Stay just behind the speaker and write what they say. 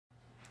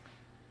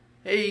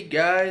Hey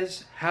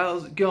guys,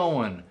 how's it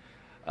going?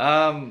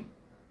 I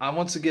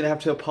once again have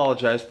to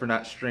apologize for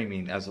not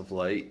streaming as of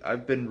late.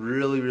 I've been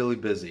really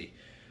busy.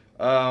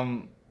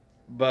 Um,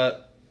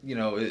 but you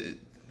know,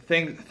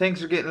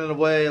 things are getting in the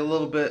way a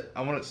little bit.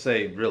 I wouldn't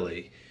say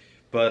really,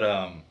 but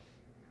I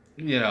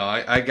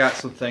got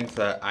some things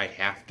that I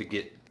have to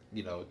get,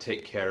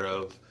 take care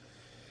of.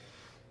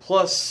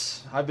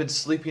 Plus, I've been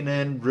sleeping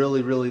in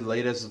really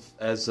late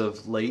as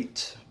of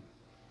late.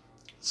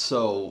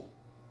 So,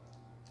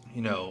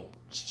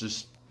 it's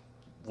just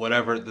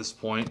whatever at this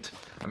point.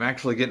 I'm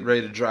actually getting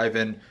ready to drive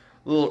in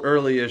a little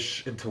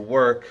early-ish into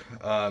work,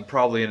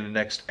 probably in the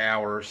next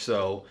hour or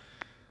so.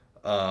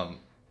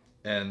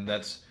 And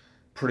that's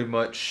pretty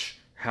much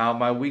how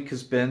my week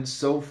has been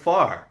so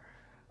far.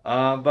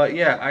 But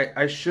yeah,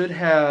 I should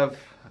have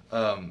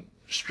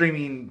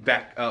streaming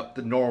back up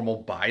the normal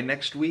by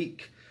next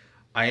week.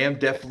 I am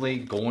definitely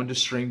going to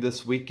stream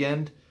this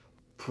weekend,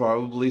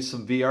 probably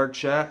some VR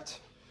chat.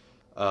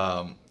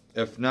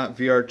 If not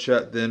VR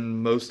chat,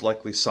 then most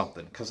likely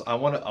something. Cause I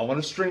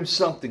wanna stream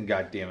something.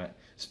 God damn it!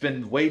 It's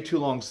been way too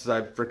long since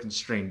I've freaking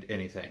streamed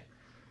anything.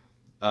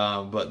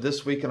 But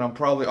this weekend I'm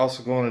probably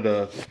also going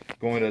to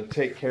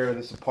take care of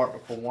this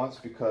apartment for once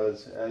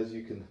because, as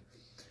you can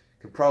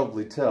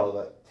probably tell,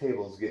 that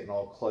table is getting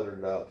all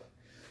cluttered up.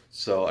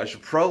 So I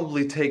should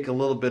probably take a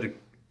little bit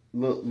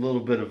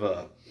of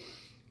a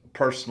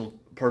personal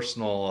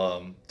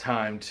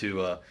time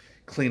to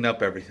clean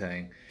up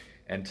everything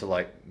and to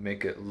like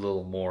make it a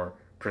little more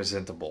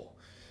presentable.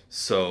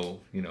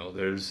 So,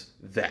 there's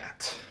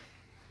that.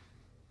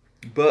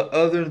 But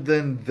other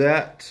than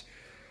that,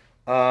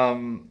 I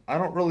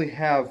don't really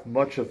have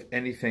much of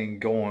anything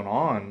going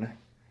on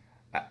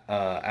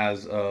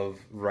as of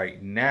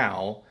right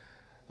now,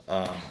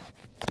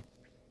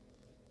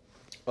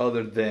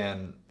 other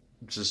than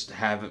just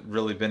haven't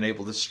really been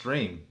able to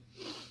stream.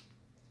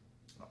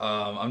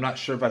 I'm not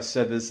sure if I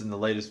said this in the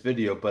latest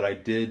video, but I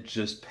did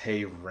just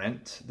pay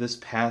rent this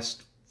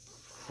past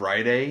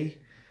Friday.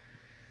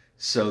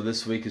 So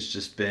this week has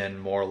just been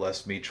more or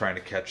less me trying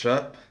to catch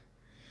up.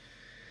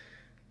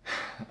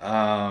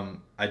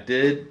 I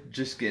did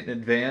just get in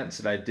advance,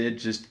 and I did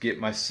just get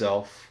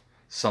myself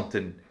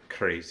something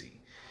crazy.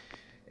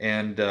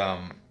 And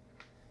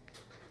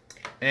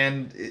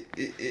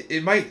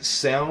it might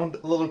sound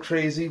a little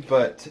crazy,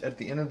 but at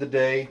the end of the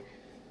day,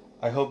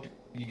 I hope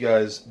you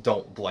guys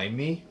don't blame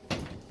me,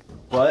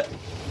 but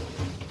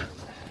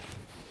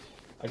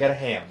I got a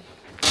ham.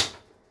 That's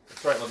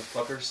right,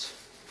 motherfuckers.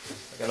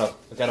 I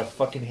got a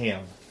fucking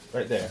ham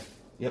right there.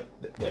 Yep,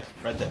 there,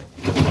 right there.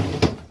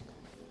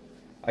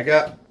 I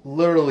got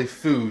literally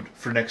food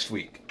for next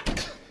week,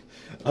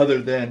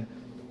 other than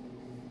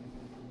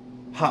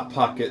Hot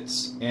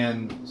Pockets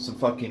and some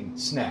fucking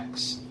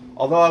snacks.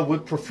 Although I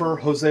would prefer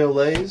Jose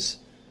Olays,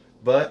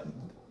 but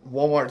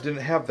Walmart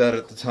didn't have that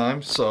at the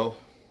time, so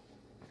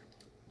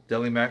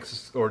Deli Mex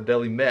is going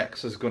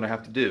to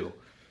have to do.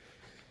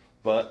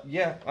 But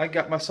yeah, I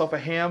got myself a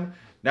ham.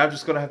 Now I'm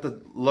just going to have to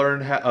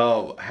learn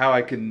how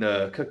I can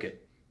cook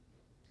it.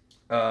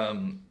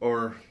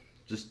 Or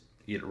just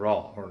eat it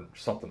raw or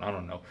something. I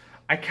don't know.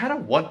 I kind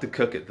of want to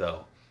cook it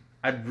though.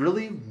 I'd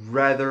really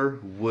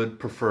would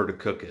prefer to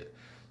cook it.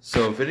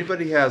 So if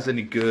anybody has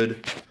any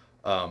good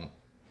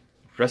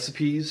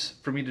recipes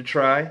for me to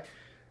try,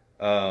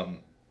 I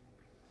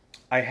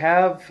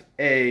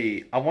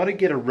want to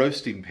get a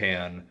roasting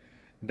pan.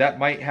 That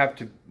might have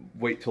to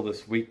wait till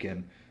this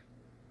weekend.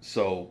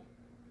 So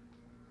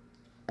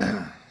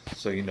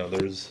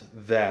there's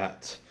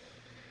that.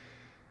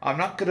 I'm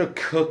not going to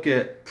cook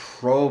it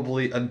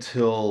probably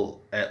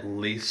until at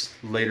least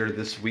later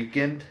this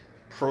weekend,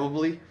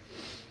 probably.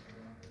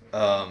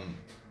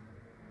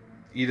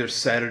 Either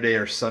Saturday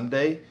or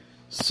Sunday.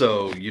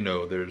 So,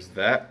 there's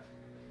that.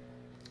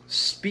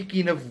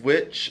 Speaking of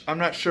which, I'm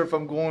not sure if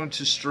I'm going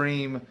to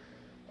stream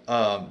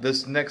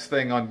this next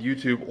thing on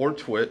YouTube or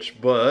Twitch,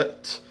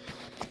 but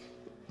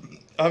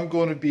I'm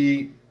going to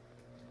be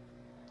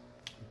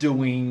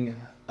reading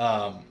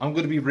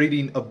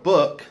a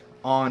book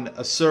on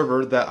a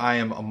server that I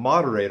am a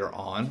moderator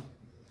on,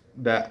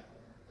 that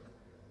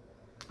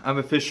I'm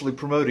officially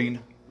promoting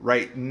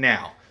right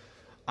now.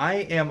 I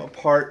am a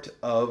part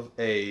of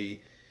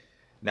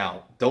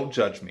now, don't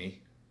judge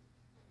me.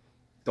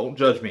 Don't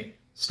judge me.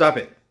 Stop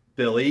it.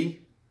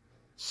 Billy,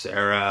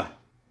 Sarah,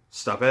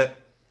 stop it.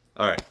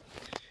 Alright.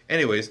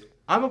 Anyways,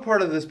 I'm a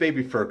part of this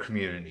baby fur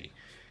community.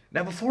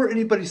 Now, before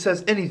anybody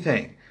says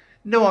anything,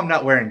 no, I'm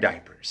not wearing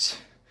diapers.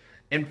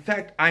 In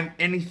fact, I'm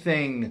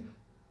anything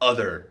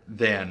other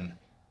than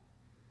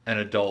an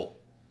adult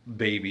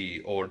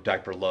baby or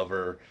diaper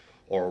lover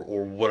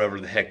or whatever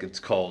the heck it's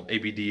called.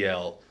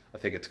 ABDL, I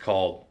think it's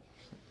called.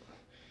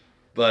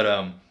 But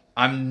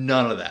I'm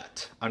none of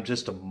that. I'm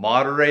just a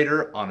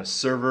moderator on a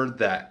server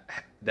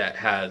that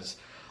has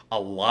a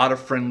lot of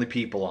friendly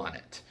people on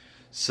it.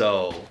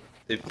 So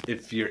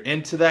if you're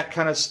into that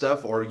kind of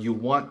stuff, or you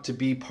want to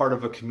be part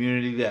of a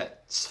community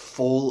that's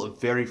full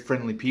of very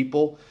friendly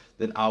people,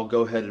 then I'll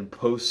go ahead and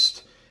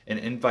post an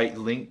invite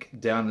link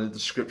down in the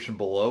description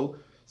below,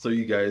 so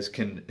you guys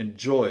can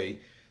enjoy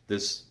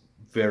this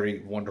very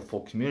wonderful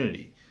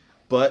community.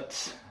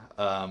 But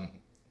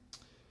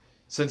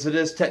since it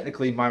is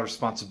technically my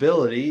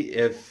responsibility,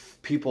 if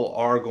people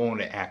are going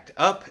to act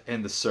up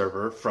in the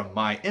server from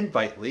my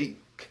invite link,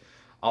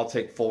 I'll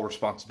take full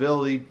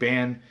responsibility,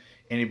 ban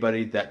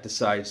anybody that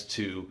decides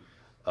to,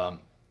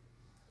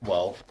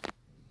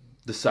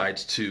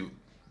 decides to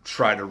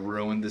try to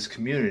ruin this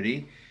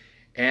community.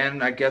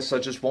 And I guess I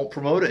just won't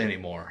promote it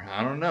anymore.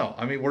 I don't know.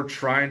 I mean, we're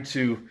trying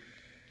to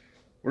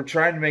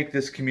make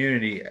this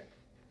community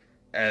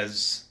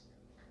as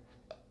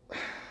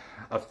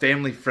a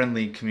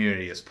family-friendly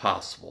community as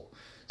possible.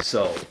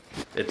 So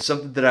it's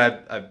something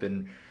that I've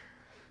been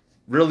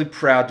really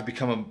proud to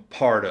become a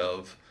part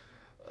of.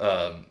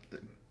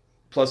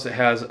 Plus, it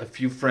has a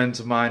few friends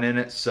of mine in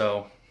it,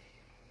 so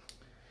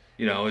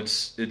you know,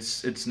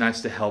 it's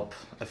nice to help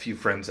a few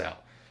friends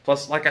out.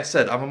 Plus, like I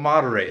said, I'm a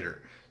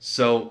moderator,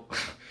 so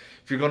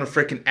if you're gonna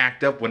freaking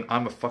act up when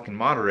I'm a fucking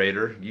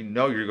moderator, you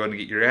know you're going to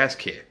get your ass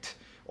kicked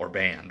or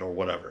banned or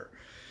whatever.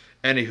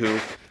 Anywho,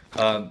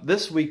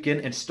 this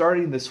weekend, and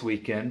starting this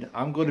weekend,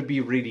 I'm going to be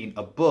reading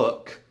a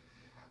book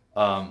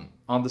on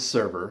the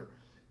server.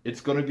 It's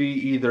going to be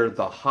either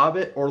The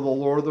Hobbit or The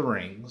Lord of the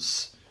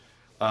Rings.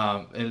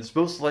 And it's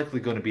most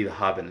likely going to be The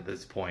Hobbit at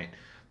this point.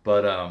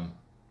 But I'm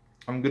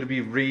going to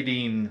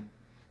be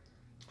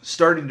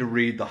starting to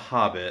read The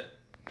Hobbit,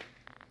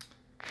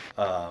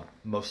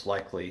 most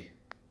likely,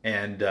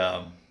 and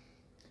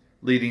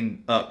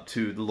leading up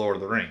to The Lord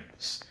of the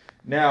Rings.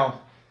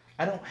 Now,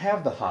 I don't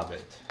have The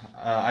Hobbit.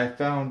 I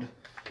found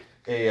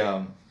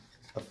a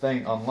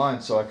thing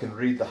online so I can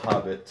read The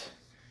Hobbit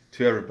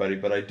to everybody,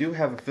 but I do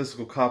have a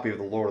physical copy of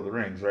The Lord of the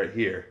Rings right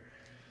here.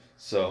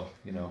 So,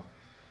 you know,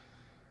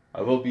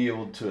 I will be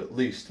able to at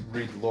least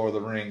read The Lord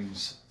of the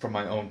Rings from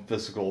my own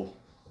physical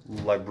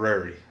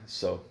library.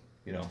 So,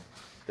 you know,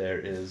 there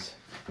is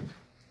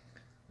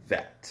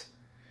that.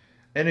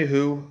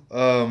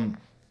 Anywho,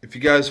 if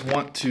you guys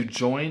want to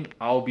join,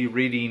 I'll be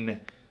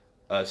reading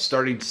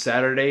starting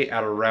Saturday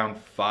at around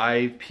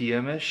 5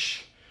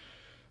 p.m.-ish.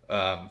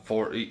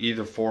 For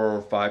either 4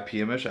 or 5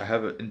 p.m.-ish. I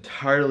haven't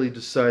entirely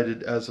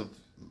decided as of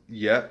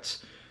yet.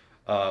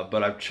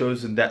 But I've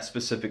chosen that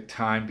specific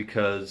time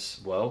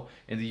because, well,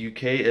 in the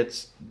UK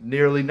it's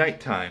nearly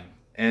nighttime.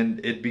 And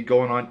it'd be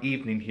going on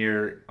evening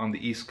here on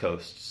the East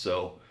Coast.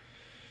 So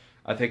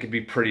I think it'd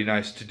be pretty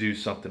nice to do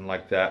something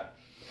like that.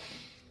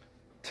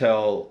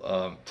 Tell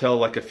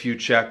like a few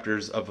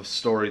chapters of a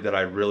story that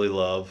I really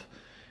love.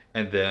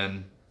 And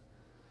then,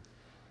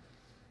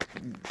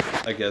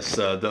 I guess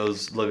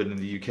those living in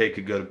the UK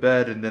could go to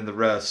bed, and then the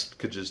rest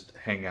could just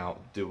hang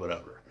out, do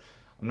whatever.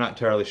 I'm not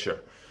entirely sure.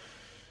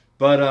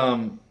 But,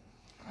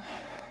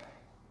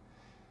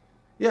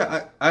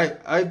 yeah,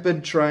 I've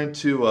been trying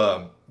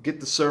to get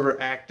the server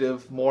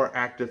more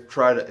active,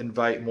 try to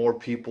invite more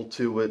people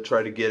to it,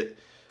 try to get,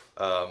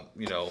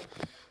 you know,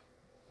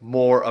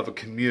 more of a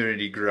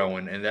community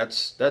growing. And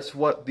that's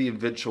what the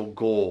eventual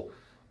goal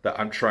that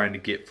I'm trying to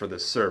get for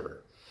this server.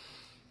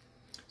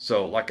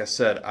 So, like I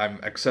said, I'm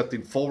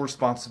accepting full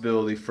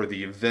responsibility for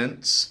the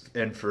events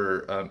and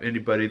for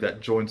anybody that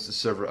joins the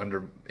server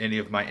under any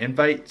of my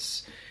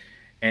invites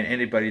and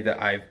anybody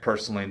that I've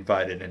personally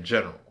invited in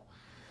general.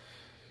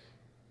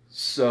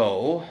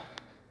 So,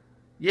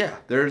 yeah,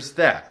 there's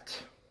that.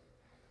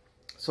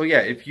 So, yeah,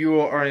 if you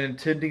are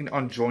intending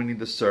on joining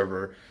the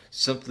server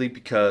simply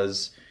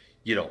because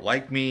you don't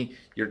like me,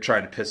 you're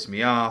trying to piss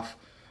me off,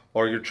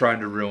 or you're trying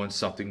to ruin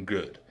something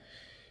good,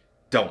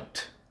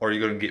 don't. Or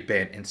you're going to get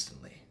banned instantly.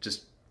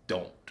 Just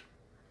don't.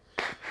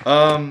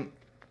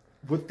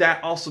 With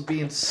that also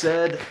being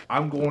said,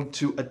 I'm going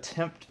to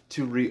attempt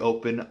to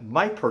reopen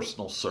my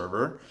personal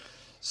server.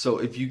 So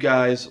if you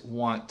guys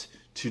want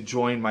to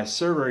join my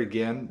server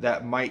again,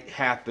 that might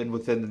happen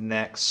within the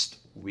next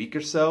week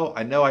or so.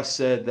 I know I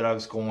said that I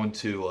was going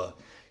to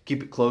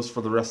keep it closed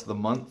for the rest of the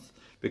month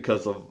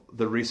because of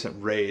the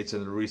recent raids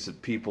and the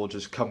recent people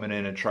just coming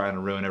in and trying to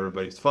ruin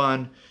everybody's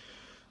fun.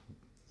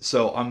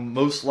 So I'm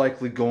most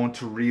likely going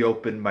to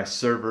reopen my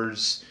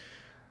servers,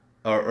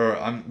 or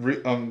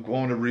I'm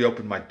going to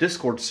reopen my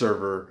Discord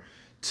server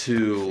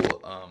to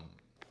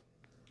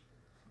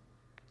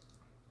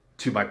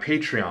my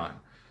Patreon.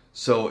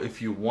 So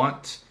if you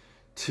want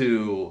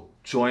to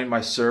join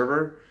my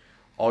server,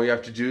 all you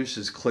have to do is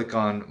just click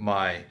on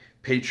my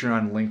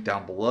Patreon link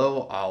down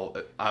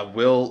below. I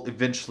will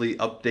eventually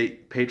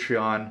update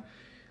Patreon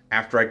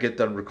after I get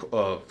done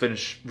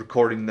finish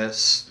recording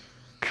this,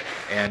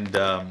 and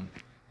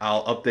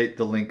I'll update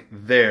the link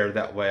there.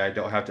 That way I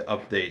don't have to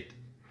update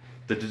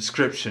the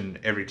description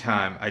every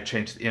time I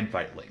change the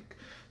invite link.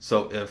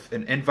 So if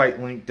an invite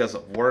link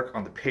doesn't work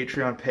on the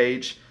Patreon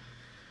page,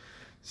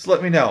 just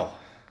let me know.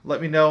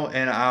 Let me know,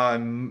 and I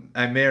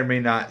may or may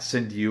not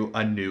send you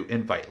a new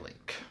invite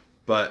link.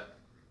 But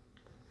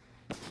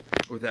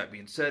with that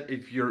being said,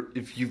 if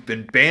you've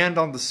been banned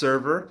on the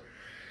server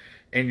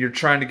and you're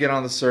trying to get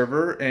on the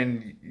server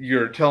and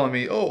you're telling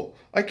me, oh,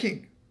 I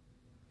can't,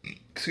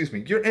 excuse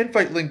me, your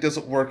invite link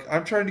doesn't work.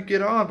 I'm trying to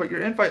get on, but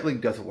your invite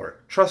link doesn't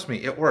work. Trust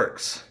me, it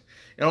works.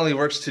 it only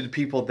works to the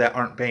people that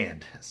aren't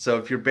banned. So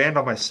if you're banned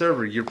on my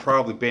server, you're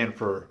probably banned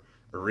for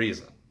a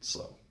reason.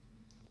 So,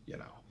 you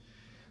know.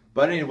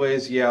 But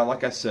anyways, yeah,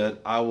 like I said,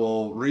 I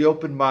will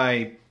reopen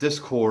my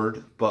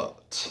Discord,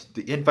 but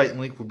the invite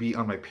link will be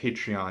on my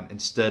Patreon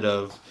instead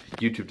of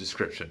YouTube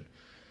description.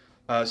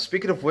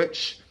 Speaking of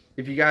which,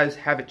 if you guys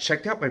haven't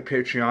checked out my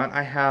Patreon,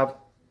 I have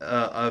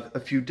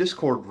a few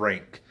Discord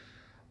rank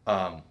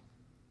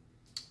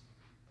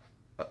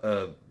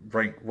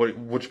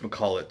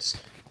whatchamacallits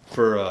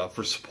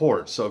for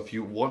support. So if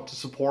you want to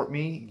support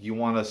me, you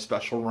want a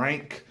special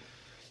rank,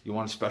 you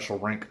want a special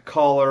rank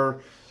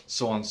color,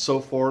 so on and so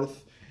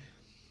forth.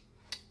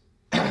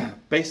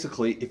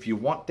 Basically, if you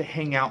want to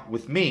hang out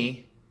with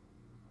me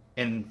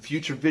in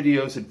future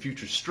videos and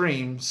future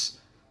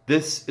streams,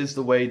 this is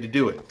the way to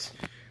do it.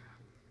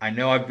 I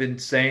know I've been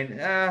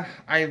saying,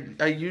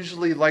 I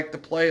usually like to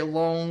play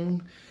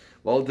alone.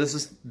 Well,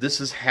 this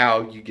is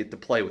how you get to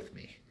play with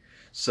me.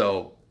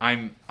 So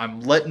I'm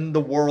letting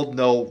the world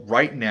know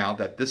right now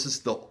that this is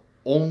the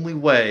only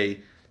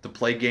way to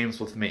play games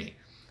with me.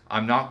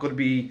 I'm not going to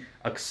be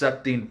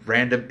accepting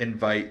random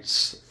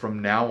invites from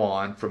now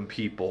on from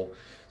people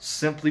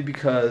simply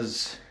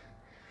because,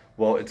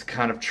 well, it's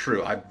kind of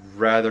true. I'd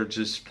rather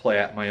just play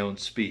at my own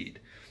speed.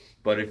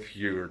 But if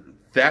you're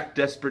that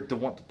desperate to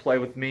want to play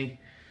with me,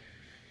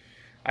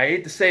 I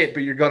hate to say it,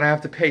 but you're going to have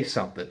to pay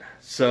something.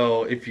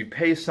 So if you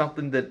pay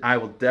something, then I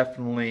will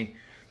definitely,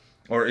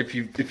 or if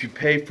you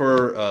pay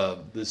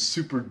for the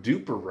super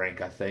duper rank,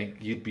 I think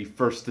you'd be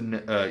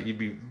you'd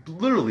be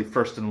literally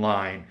first in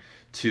line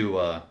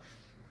to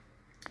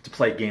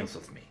play games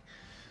with me.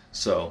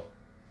 So,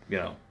 you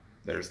know,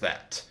 there's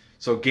that.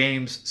 So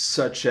games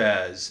such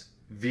as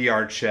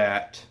VR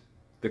Chat,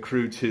 The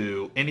Crew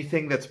 2,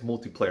 anything that's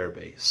multiplayer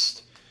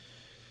based.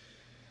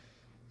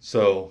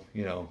 So,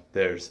 you know,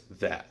 there's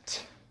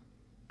that.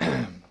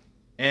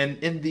 And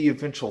in the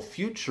eventual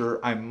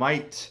future, I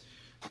might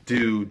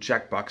do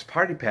Jackbox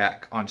Party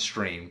Pack on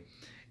stream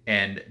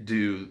and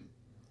do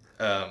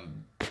the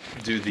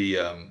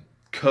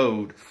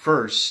code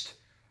first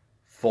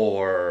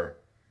for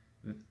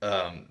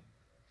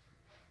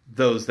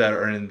those that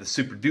are in the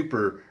super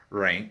duper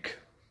rank,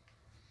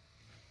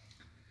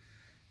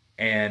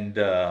 and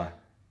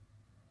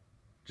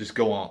just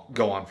go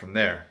on from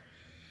there.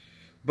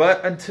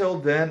 But until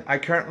then, I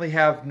currently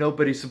have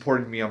nobody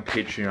supporting me on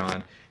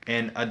Patreon,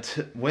 and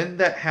until when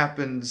that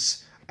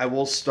happens, I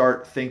will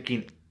start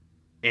thanking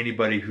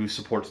anybody who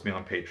supports me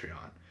on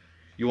Patreon.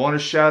 You want a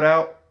shout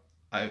out?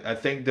 I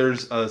think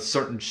there's a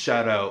certain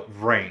shout out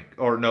rank,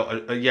 or no,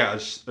 a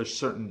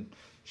certain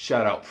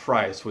shout out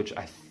price, which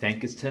I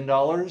think is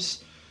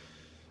 $10.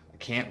 I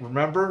can't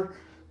remember,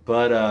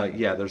 but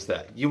yeah, there's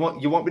that. You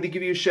want me to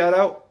give you a shout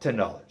out?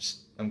 $10.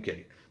 I'm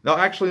kidding. No,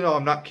 actually, no,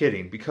 I'm not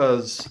kidding,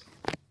 because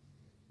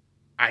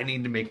I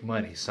need to make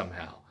money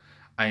somehow.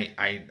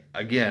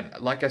 Again,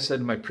 like I said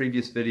in my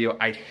previous video,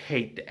 I'd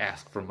hate to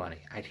ask for money.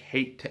 I'd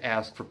hate to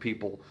ask for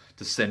people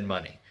to send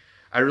money.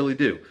 I really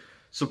do.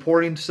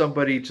 Supporting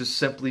somebody just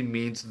simply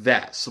means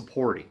that,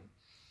 supporting.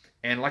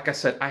 And like I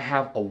said, I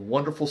have a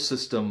wonderful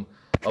system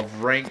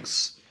of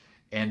ranks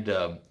and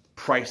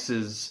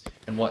prices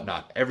and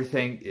whatnot.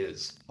 Everything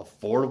is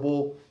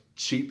affordable,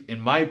 cheap. In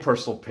my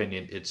personal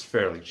opinion, it's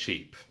fairly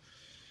cheap.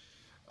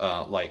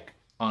 Like,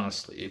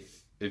 honestly,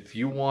 if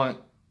you want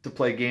to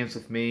play games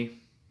with me,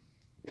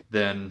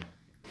 then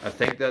I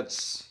think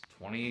that's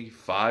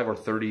 $25 or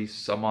 $30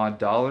 some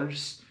odd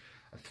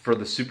for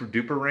the super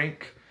duper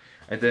rank.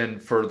 And then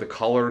for the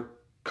color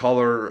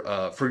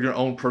for your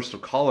own personal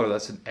color,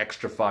 that's an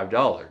extra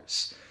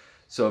 $5.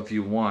 So if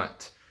you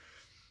want,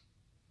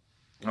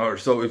 or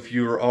so if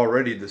you're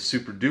already the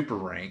super duper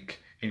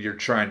rank and you're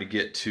trying to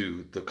get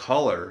to the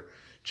color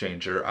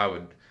changer, I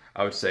would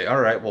say, all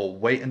right, well,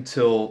 wait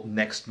until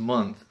next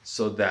month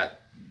so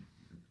that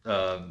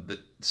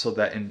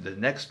in the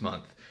next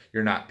month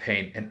you're not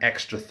paying an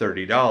extra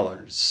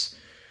 $30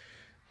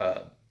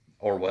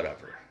 or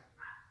whatever.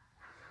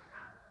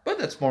 But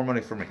that's more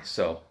money for me,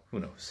 so who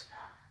knows?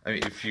 I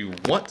mean, if you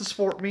want to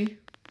support me,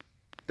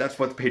 that's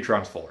what the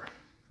Patreon's for.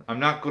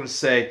 I'm not going to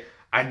say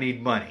I need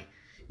money,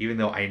 even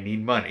though I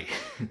need money.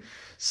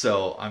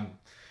 So I'm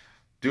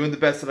doing the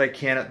best that I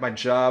can at my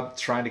job,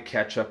 trying to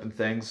catch up and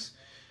things.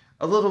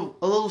 A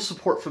little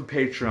support from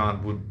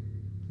Patreon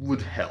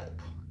would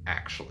help,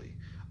 actually.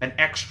 An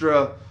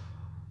extra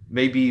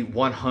maybe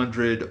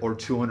 $100 or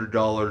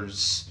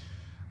 $200,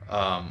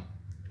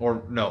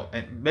 or no,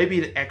 and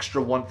maybe an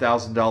extra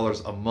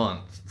 $1,000 a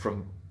month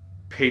from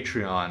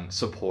Patreon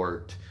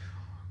support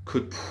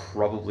could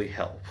probably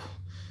help.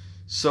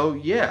 So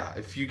yeah,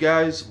 if you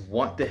guys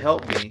want to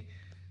help me,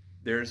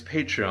 there's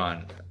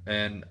Patreon,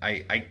 and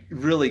I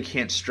really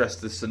can't stress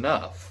this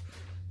enough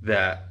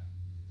that,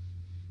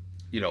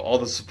 you know, all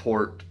the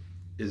support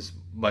is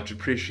much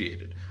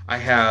appreciated. I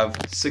have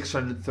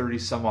 630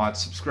 some odd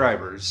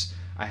subscribers.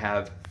 I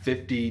have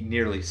 50,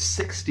 nearly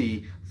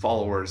 60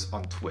 followers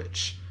on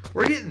Twitch.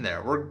 We're getting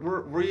there.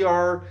 We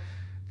are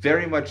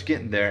very much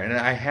getting there, and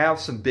I have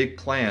some big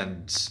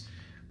plans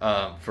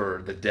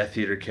for the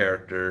 1DeathEater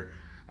character.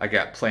 I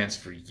got plans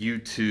for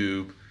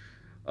YouTube.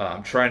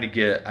 I'm trying to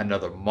get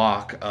another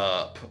mock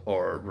up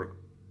or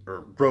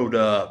wrote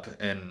up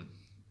and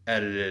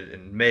edited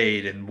and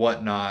made and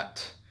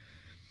whatnot.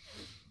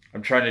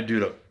 I'm trying to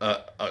do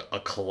a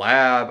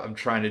collab. I'm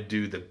trying to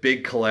do the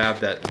big collab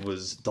that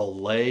was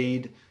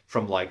delayed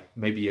from like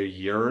maybe a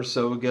year or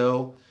so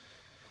ago.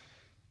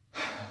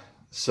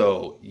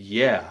 So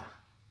yeah,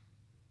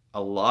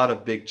 a lot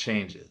of big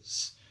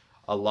changes.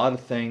 A lot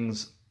of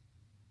things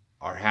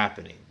are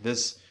happening.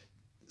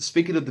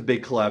 Speaking of the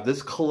big collab,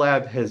 this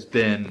collab has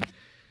been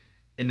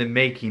in the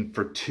making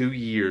for 2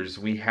 years.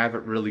 We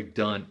haven't really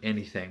done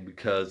anything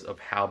because of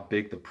how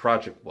big the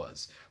project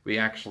was. We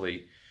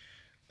actually,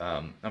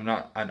 I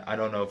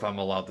don't know if I'm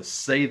allowed to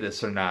say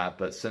this or not,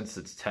 but since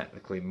it's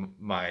technically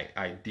my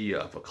idea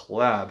of a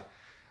collab,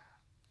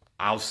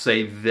 I'll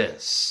say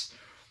this.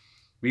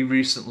 We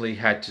recently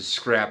had to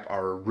scrap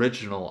our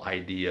original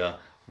idea,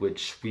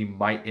 which we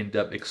might end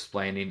up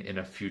explaining in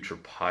a future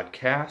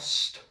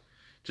podcast.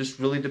 Just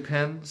really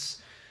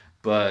depends.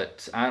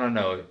 But I don't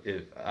know.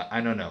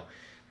 I don't know.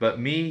 But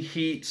me,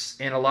 Heats,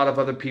 and a lot of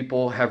other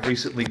people have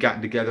recently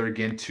gotten together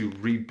again to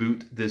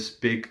reboot this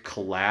big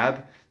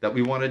collab that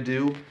we want to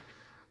do.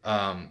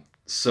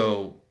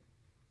 So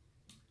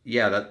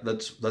yeah,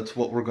 that's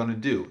what we're gonna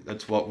do.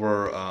 That's what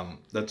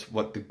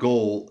the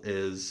goal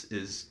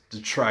is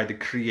to try to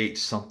create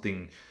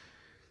something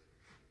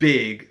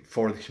big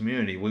for the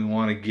community. We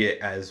want to get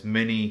as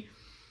many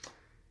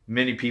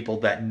people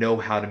that know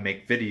how to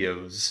make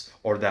videos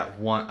or that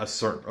want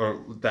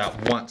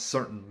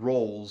certain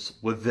roles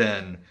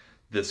within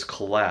this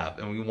collab,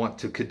 and we want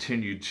to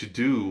continue to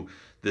do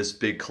this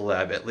big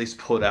collab, at least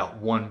put out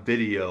one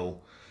video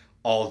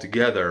all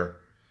together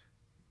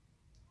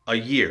a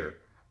year.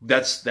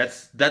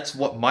 That's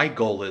what my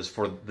goal is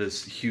for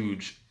this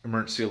huge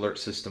emergency alert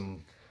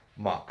system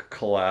mock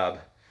collab,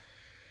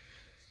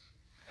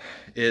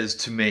 is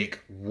to make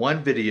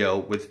one video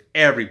with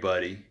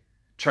everybody,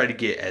 try to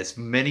get as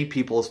many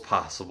people as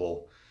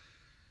possible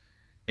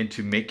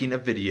into making a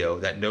video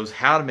that knows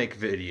how to make a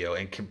video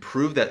and can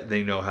prove that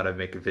they know how to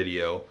make a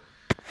video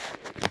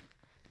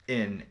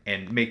and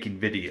make a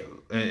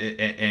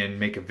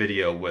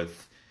video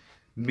with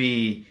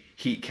me,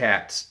 Heat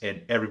Cats,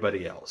 and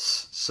everybody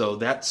else. So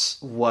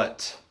that's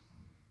what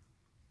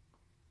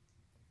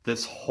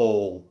this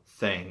whole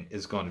thing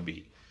is going to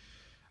be.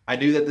 I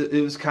knew that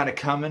it was kind of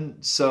coming,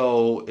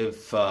 so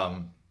if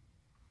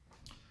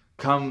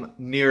come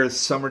near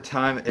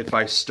summertime, if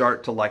I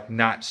start to like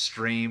not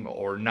stream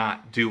or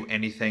not do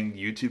anything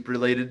YouTube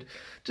related,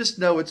 just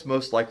know it's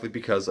most likely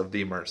because of the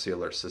emergency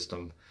alert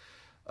system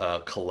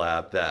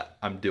collab that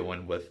I'm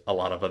doing with a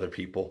lot of other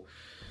people.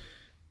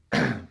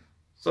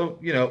 So,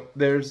 you know,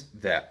 there's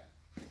that.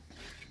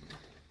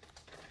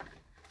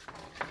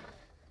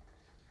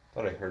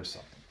 Thought I heard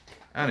something.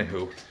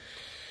 Anywho,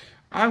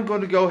 I'm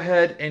going to go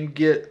ahead and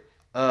get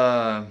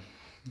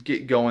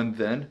going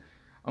then.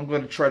 I'm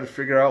going to try to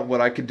figure out what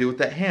I could do with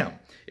that ham.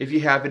 If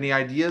you have any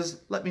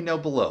ideas, let me know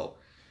below.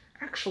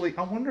 Actually,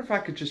 I wonder if I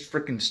could just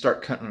freaking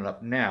start cutting it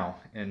up now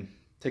and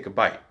take a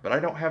bite. But I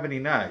don't have any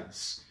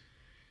knives.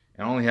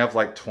 I only have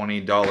like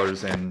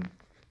 $20 and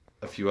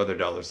a few other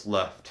dollars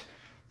left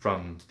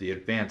from the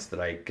advance that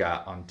I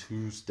got on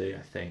Tuesday,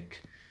 I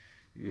think.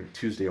 Either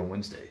Tuesday or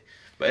Wednesday.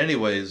 But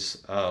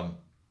anyways,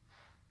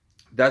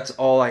 that's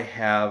all I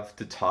have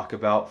to talk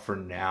about for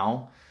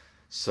now.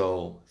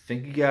 So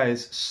thank you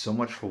guys so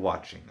much for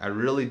watching. I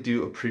really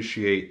do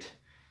appreciate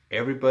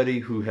everybody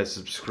who has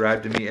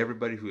subscribed to me,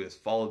 everybody who has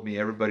followed me,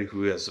 everybody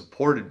who has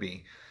supported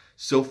me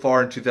so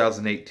far in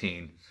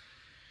 2018.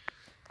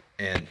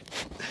 And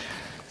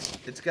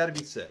it's got to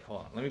be said.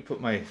 Hold on. Let me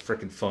put my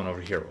freaking phone over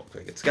here real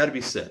quick. It's got to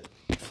be said.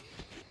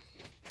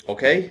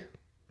 Okay?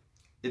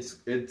 It's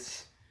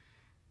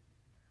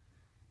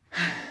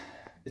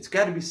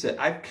got to be said.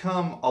 I've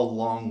come a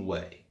long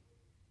way.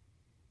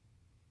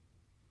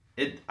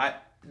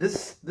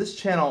 This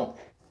channel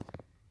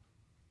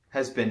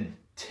has been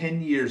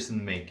 10 years in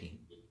the making.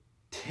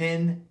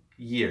 10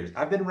 years.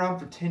 I've been around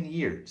for 10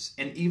 years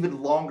and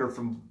even longer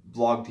from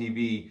Vlog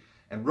TV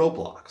and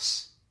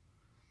Roblox.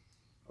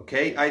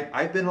 Okay,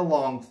 I've been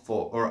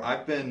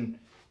I've been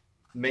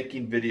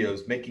making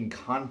videos, making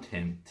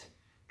content,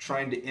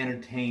 trying to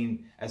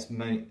entertain as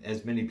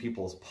many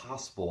people as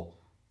possible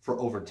for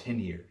over 10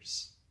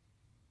 years.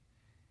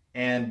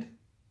 And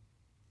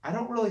I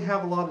don't really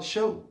have a lot to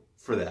show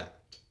for that.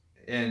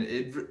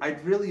 And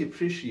I'd really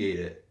appreciate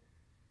it.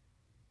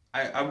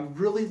 I would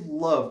really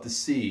love to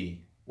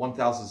see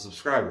 1,000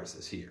 subscribers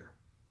this year.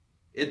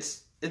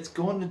 It's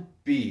going to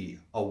be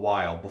a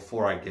while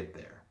before I get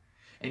there.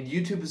 And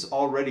YouTube is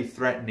already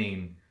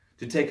threatening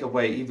to take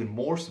away even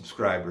more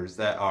subscribers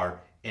that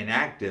are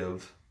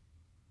inactive,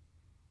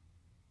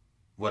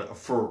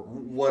 for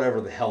whatever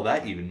the hell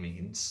that even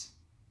means.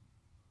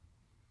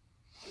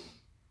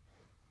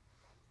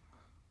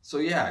 So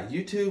yeah,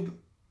 YouTube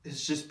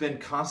has just been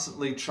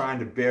constantly trying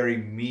to bury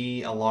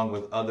me along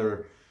with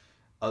other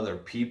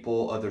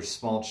people, other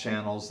small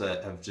channels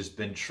that have just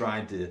been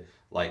trying to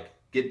like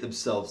get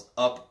themselves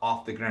up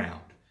off the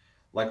ground.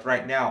 Like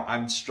right now,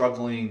 I'm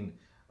struggling,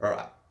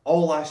 or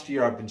all last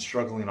year I've been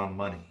struggling on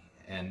money.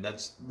 And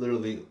that's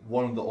literally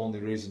one of the only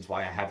reasons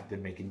why I haven't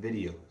been making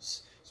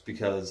videos. It's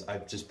because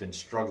I've just been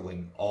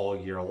struggling all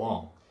year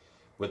long,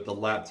 with the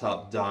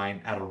laptop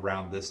dying at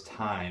around this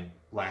time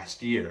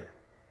last year.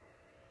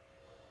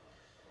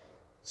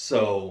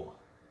 So,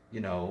 you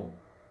know,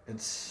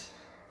 it's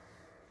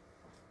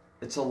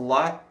a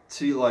lot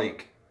to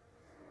like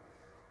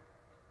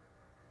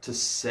to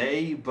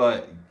say,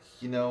 but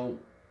you know,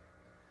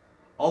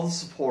 all the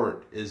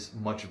support is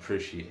much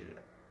appreciated.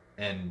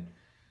 And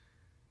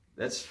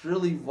that's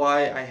really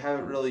why I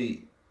haven't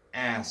really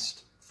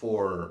asked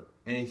for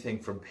anything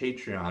from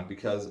Patreon,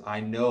 because I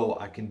know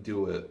I can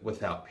do it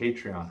without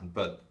Patreon,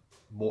 but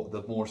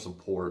the more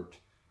support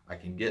I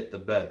can get, the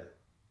better.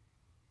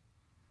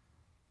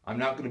 I'm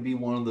not going to be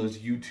one of those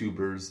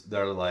YouTubers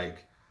that are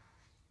like,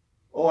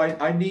 oh,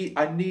 I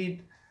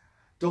need,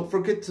 don't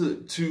forget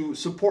to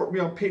support me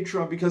on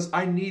Patreon because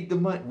I need the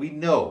money. We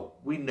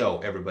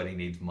know everybody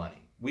needs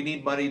money. We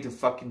need money to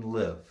fucking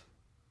live.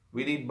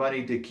 We need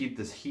money to keep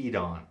this heat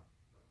on.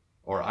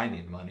 Or I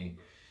need money.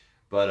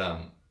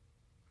 But,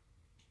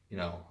 you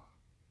know,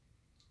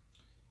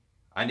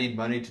 I need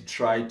money to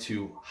try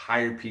to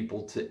hire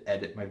people to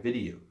edit my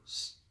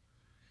videos.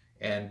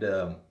 And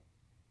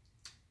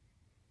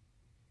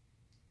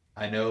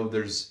I know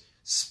there's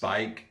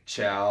Spike,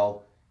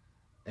 Chow,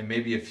 and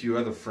maybe a few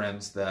other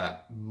friends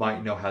that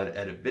might know how to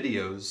edit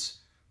videos,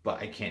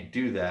 but I can't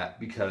do that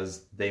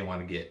because they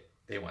want to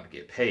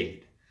get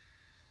paid.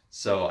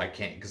 So I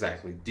can't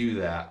exactly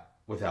do that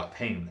without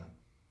paying them.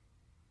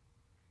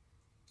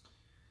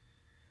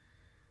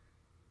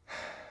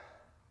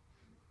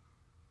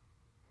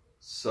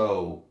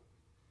 So,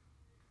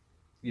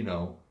 you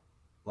know,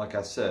 like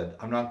I said,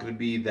 I'm not going to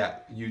be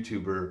that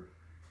YouTuber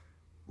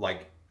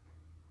like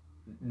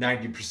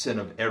 90%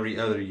 of every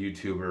other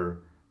YouTuber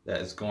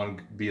that is going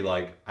to be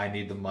like, I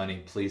need the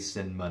money, please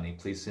send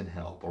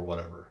help, or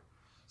whatever.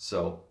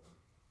 So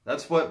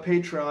that's what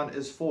Patreon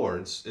is for.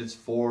 It's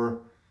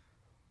for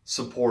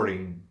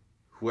supporting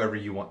whoever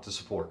you want to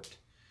support.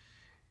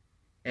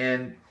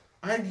 And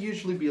I'd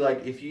usually be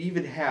like, if you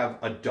even have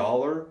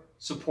 $1,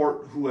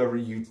 support whoever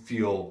you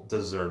feel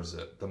deserves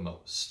it the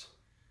most.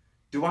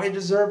 Do I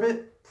deserve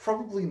it?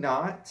 Probably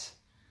not.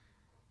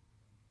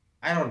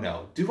 I don't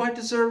know. Do I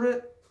deserve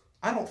it?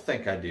 I don't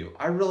think I do.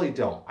 I really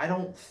don't. I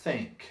don't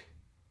think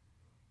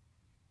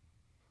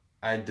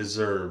I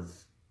deserve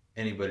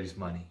anybody's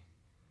money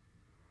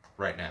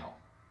right now.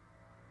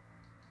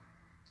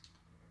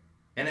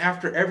 And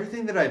after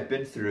everything that I've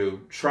been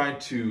through, trying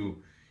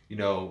to, you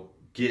know,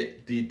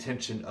 get the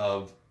attention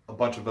of a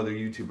bunch of other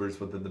YouTubers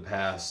within the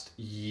past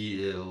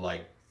year,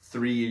 like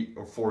 3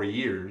 or 4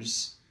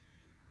 years,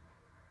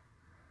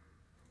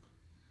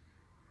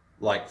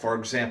 like for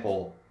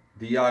example,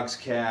 the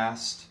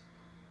Yogscast,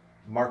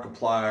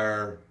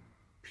 Markiplier,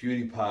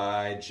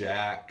 PewDiePie,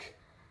 Jack,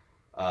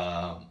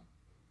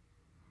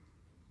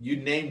 you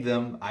name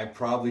them, I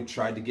probably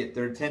tried to get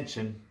their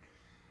attention.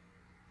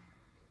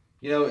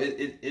 You know,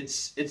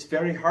 it's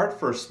very hard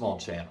for a small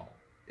channel.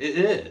 It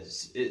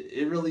is.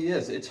 It really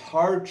is. It's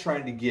hard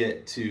trying to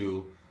get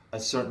to a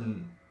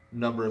certain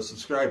number of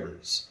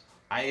subscribers.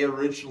 I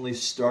originally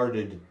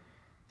started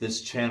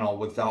this channel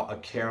without a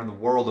care in the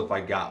world if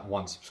I got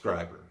 1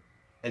 subscriber.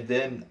 And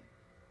then,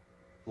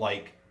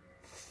 like,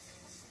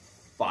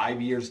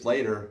 5 years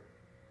later,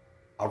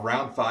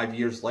 around 5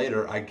 years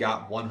later, I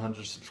got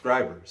 100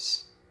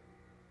 subscribers.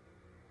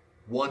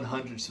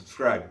 100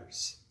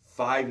 subscribers.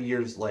 5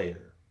 years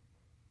later.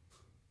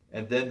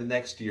 And then the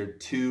next year,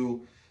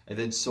 2, and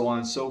then so on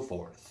and so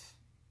forth.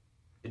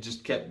 It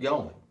just kept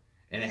going.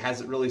 And it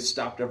hasn't really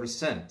stopped ever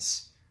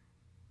since.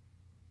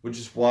 Which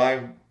is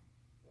why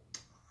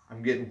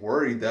I'm getting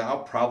worried that I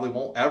probably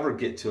won't ever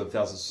get to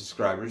 1,000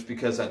 subscribers,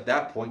 because at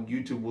that point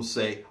YouTube will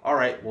say, all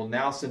right, well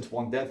now since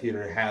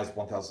 1DeathEater has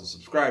 1,000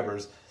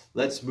 subscribers,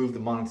 let's move the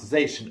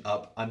monetization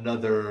up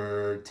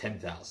another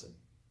 10,000.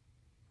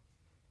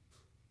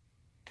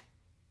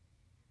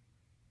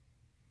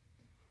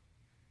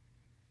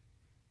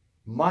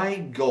 My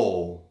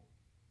goal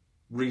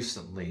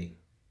recently,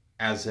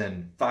 as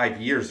in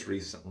 5 years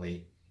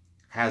recently,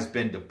 has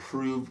been to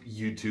prove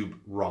YouTube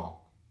wrong.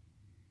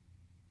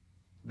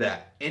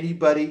 That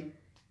anybody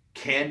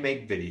can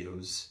make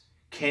videos,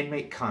 can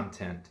make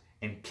content,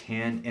 and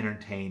can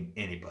entertain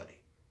anybody.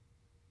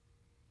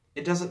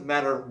 It doesn't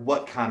matter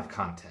what kind of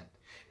content.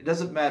 It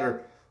doesn't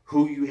matter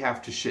who you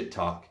have to shit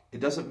talk. It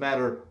doesn't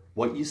matter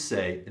what you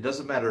say. It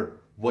doesn't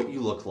matter what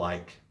you look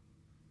like.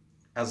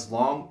 As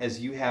long as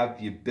you have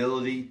the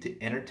ability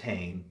to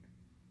entertain,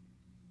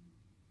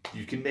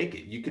 you can make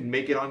it. You can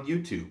make it on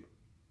YouTube.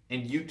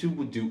 And YouTube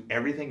will do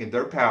everything in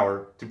their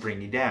power to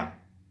bring you down.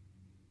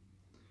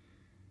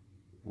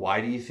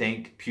 Why do you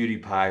think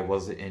PewDiePie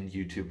wasn't in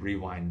YouTube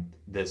Rewind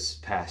this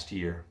past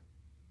year?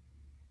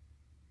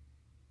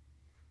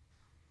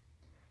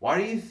 Why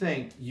do you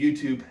think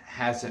YouTube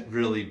hasn't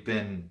really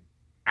been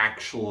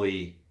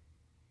actually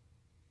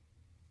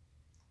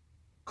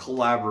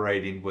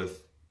collaborating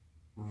with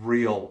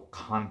real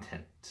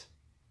content?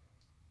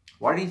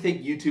 Why do you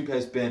think YouTube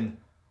has been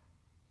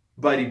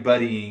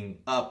buddying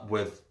up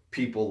with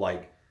people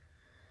like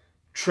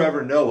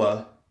Trevor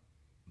Noah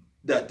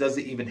that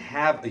doesn't even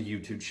have a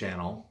YouTube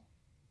channel?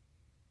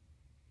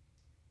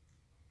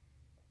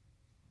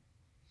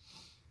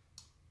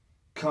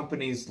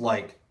 Companies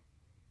like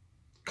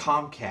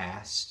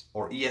Comcast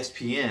or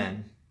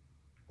ESPN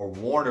or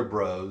Warner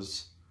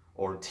Bros.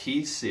 Or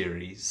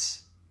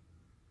T-Series.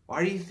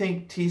 Why do you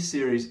think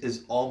T-Series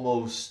is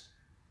almost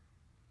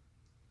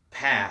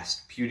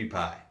past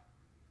PewDiePie?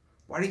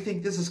 Why do you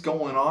think this is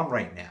going on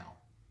right now?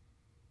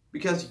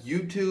 Because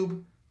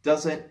YouTube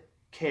doesn't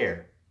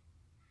care.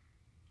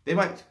 They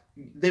might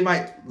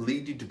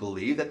lead you to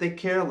believe that they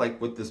care, like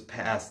with this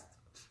past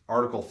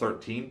Article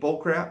 13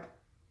 bullcrap,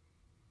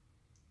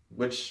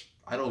 which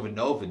I don't even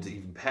know if it's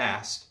even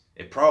passed.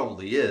 It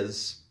probably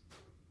is.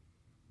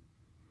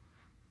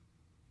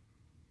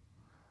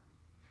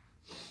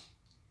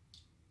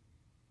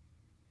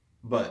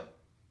 But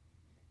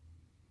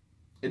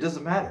it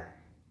doesn't matter.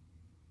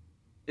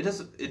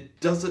 It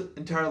doesn't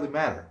entirely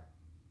matter.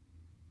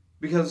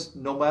 Because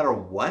no matter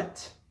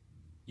what,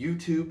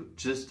 YouTube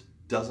just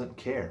doesn't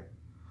care.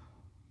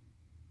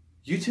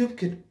 YouTube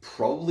could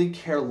probably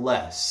care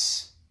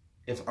less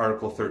if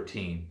Article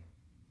 13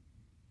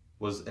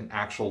 was an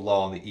actual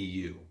law in the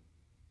EU.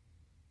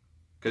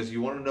 Because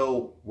you want to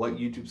know what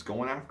YouTube's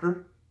going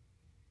after?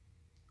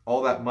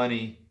 All that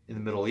money in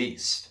the Middle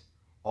East.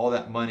 All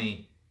that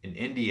money in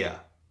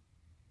India,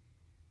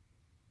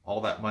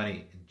 all that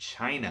money in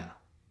China.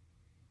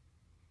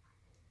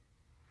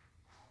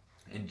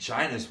 And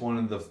China is one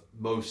of the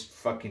most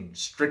fucking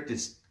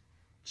strictest,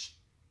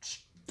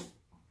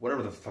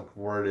 whatever the fuck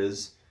word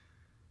is,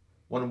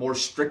 one of the more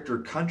stricter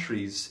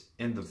countries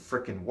in the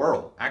frickin'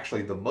 world.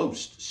 Actually, the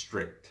most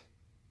strict.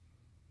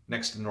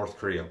 Next to North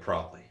Korea,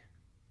 probably.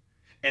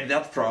 And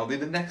that's probably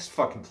the next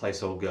fucking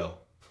place I'll go.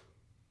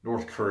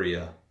 North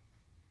Korea.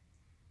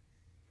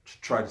 To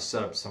try to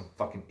set up some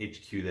fucking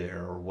HQ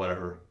there or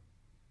whatever.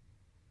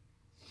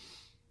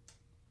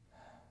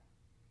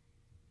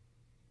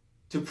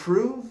 To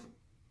prove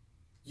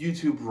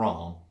YouTube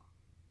wrong,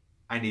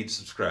 I need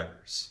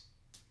subscribers.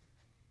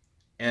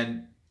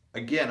 And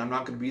again, I'm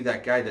not going to be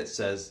that guy that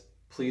says,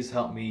 please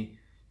help me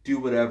do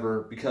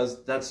whatever,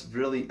 because that's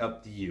really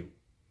up to you.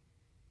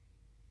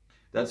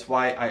 That's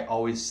why I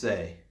always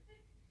say,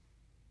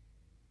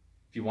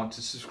 if you want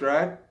to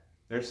subscribe,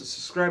 there's a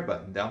subscribe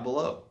button down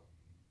below.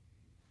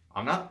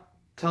 I'm not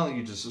telling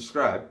you to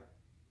subscribe.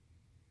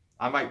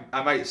 I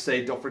might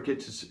say don't forget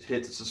to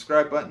hit the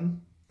subscribe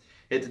button,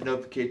 hit the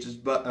notifications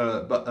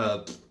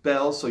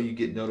bell so you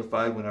get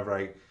notified whenever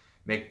I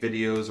make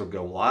videos or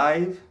go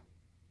live,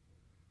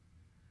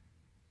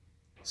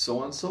 so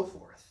on and so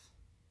forth.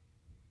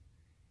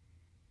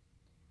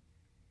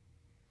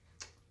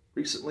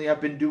 Recently,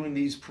 I've been doing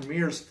these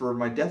premieres for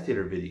my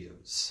DeathEater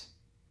videos.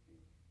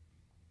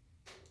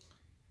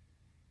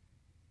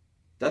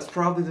 That's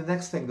probably the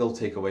next thing they'll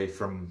take away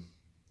from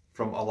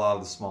a lot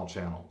of the small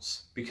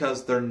channels,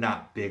 because they're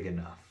not big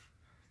enough.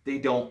 They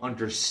don't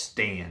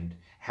understand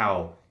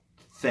how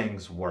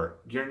things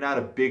work. You're not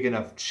a big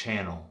enough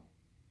channel.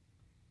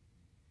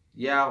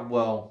 Yeah,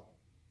 well,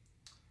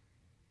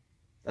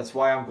 that's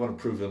why I'm going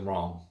to prove them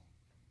wrong.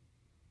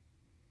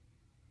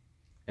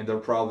 And they're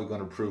probably going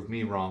to prove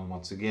me wrong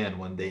once again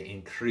when they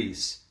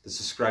increase the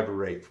subscriber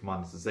rate for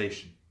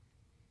monetization.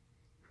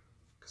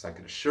 Because I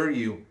can assure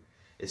you,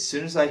 as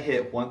soon as I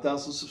hit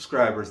 1,000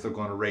 subscribers, they're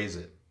going to raise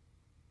it.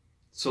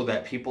 So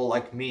that people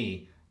like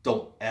me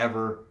don't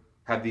ever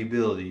have the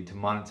ability to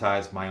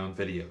monetize my own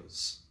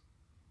videos.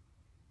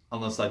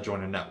 Unless I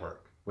join a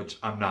network, which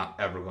I'm not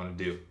ever going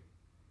to do.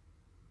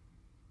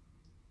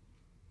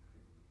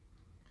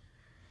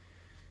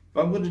 If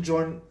I'm going to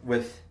join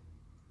with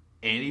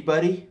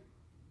anybody,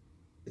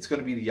 it's going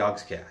to be the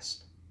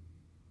Yogscast.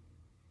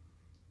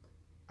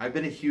 I've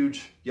been a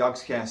huge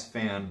Yogscast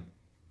fan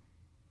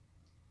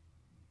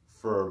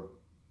for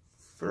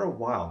a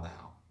while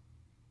now.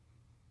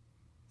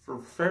 For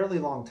a fairly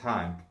long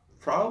time.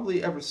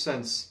 Probably ever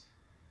since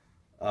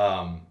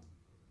their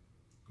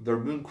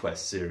MoonQuest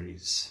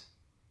series.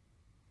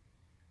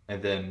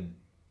 And then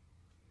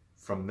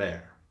from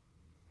there.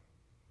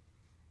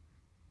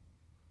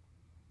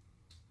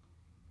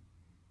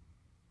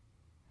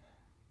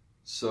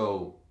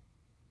 So,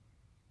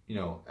 you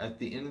know, at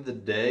the end of the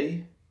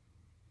day,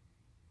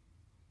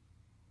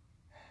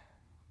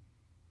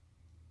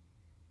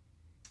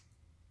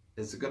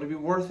 is it going to be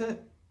worth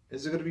it?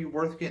 Is it going to be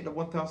worth getting to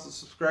 1,000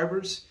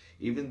 subscribers?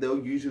 Even though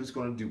YouTube is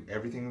going to do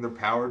everything in their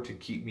power to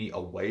keep me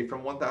away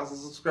from 1,000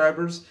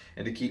 subscribers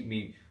and to keep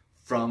me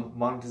from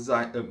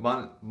monetizing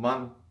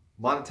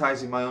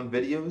my own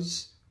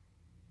videos?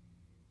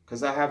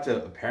 Because I have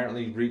to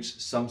apparently reach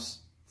some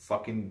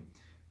fucking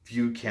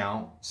view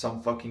count,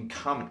 some fucking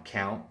comment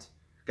count.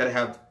 Got to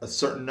have a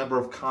certain number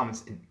of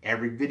comments in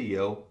every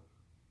video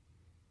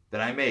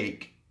that I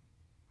make.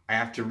 I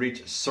have to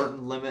reach a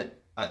certain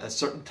limit, a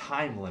certain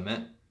time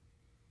limit.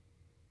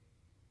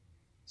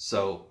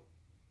 So,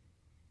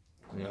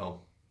 you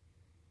know,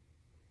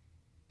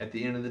 at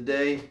the end of the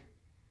day,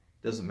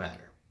 Doesn't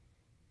matter.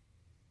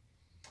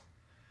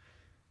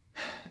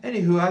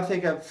 Anywho, I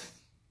think I've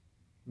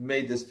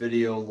made this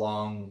video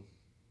long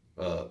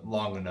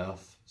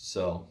enough,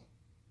 so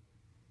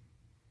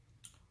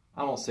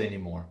I won't say any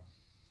more.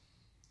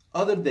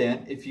 Other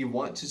than, if you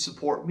want to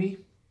support me,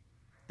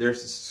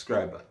 there's the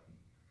subscribe button.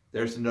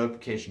 There's the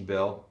notification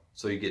bell,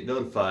 so you get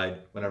notified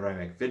whenever I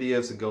make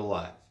videos and go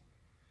live.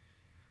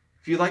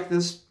 If you like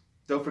this,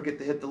 don't forget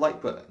to hit the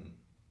like button.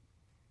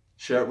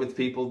 Share it with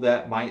people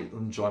that might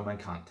enjoy my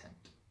content.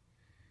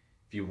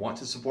 If you want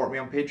to support me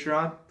on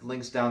Patreon, the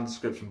link's down in the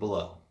description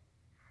below.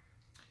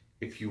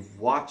 If you've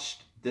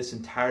watched this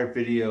entire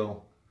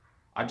video,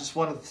 I just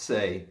wanted to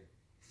say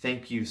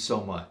thank you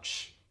so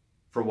much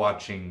for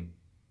watching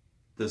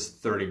this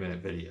 30-minute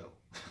video.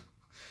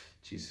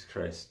 Jesus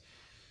Christ.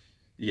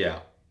 Yeah.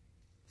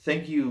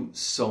 Thank you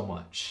so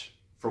much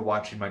for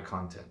watching my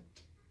content.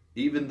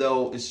 Even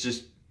though it's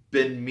just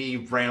been me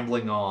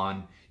rambling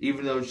on,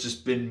 even though it's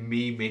just been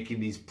me making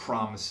these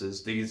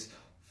promises, these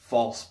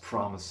false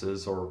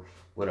promises or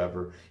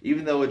whatever,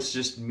 even though it's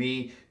just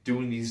me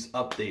doing these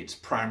updates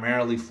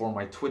primarily for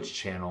my Twitch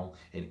channel,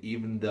 and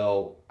even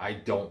though I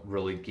don't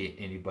really get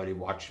anybody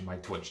watching my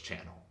Twitch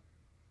channel.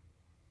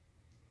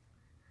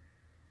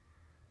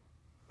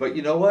 But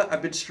you know what?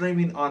 I've been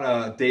streaming on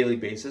a daily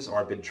basis, or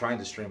I've been trying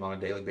to stream on a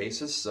daily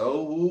basis,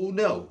 so who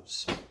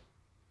knows?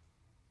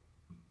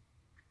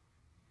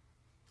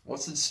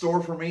 What's in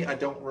store for me? I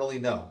don't really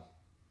know.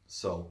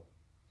 So,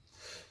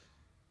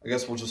 I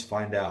guess we'll just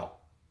find out.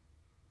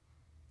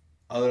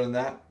 Other than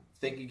that,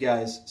 thank you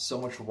guys so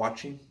much for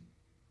watching.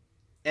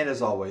 And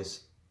as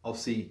always, I'll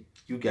see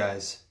you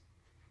guys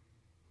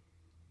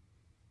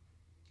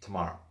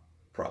tomorrow,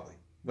 probably,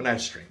 when I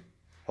stream,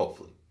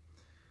 hopefully.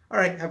 All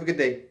right, have a good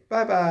day.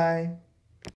 Bye-bye.